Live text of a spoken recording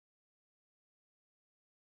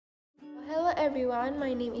Hello everyone,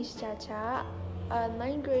 my name is Caca, a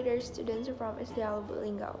 9th grader student from SD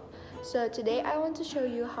Lubulingau. So today I want to show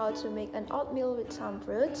you how to make an oatmeal with some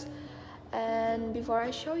fruits. And before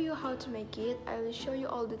I show you how to make it, I will show you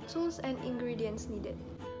all the tools and ingredients needed.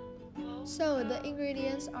 So the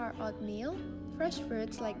ingredients are oatmeal, fresh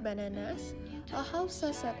fruits like bananas, a half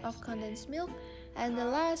sachet of condensed milk, and the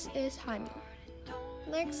last is honey.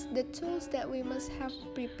 Next, the tools that we must have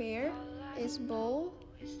prepared is bowl,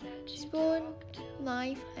 spoon,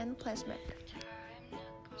 knife, and plasma.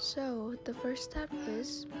 So the first step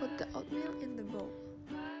is put the oatmeal in the bowl.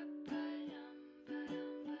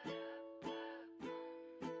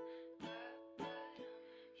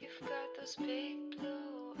 You've got those big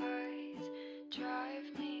blue eyes,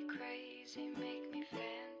 drive me crazy, make me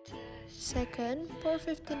fantasy. Second, pour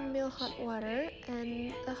 15 ml hot water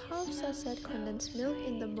and a half sachet condensed milk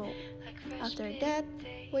in the bowl. After that,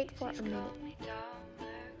 wait for a minute.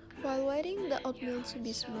 While waiting the oatmeal to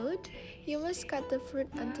be smooth, you must cut the fruit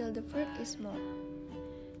until the fruit is small.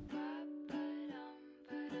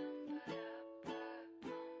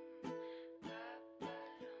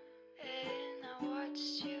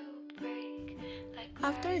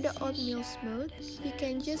 After the oatmeal is smooth, you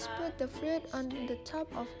can just put the fruit on the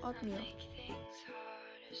top of oatmeal.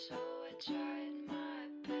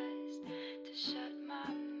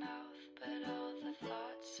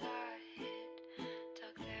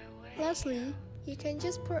 Lastly, you can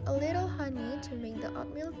just pour a little honey to make the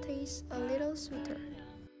oatmeal taste a little sweeter.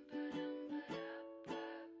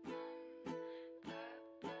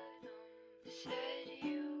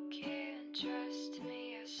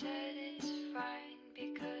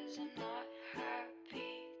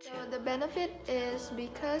 So the benefit is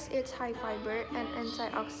because it's high fiber and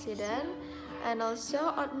antioxidant, and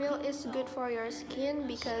also oatmeal is good for your skin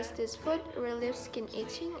because this food relieves skin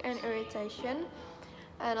itching and irritation,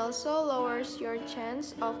 and also lowers your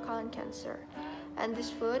chance of colon cancer. And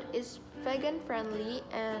this food is vegan friendly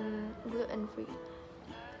and gluten free.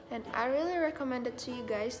 And I really recommend it to you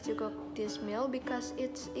guys to cook this meal because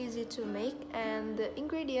it's easy to make and the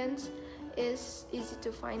ingredients is easy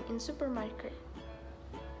to find in supermarket.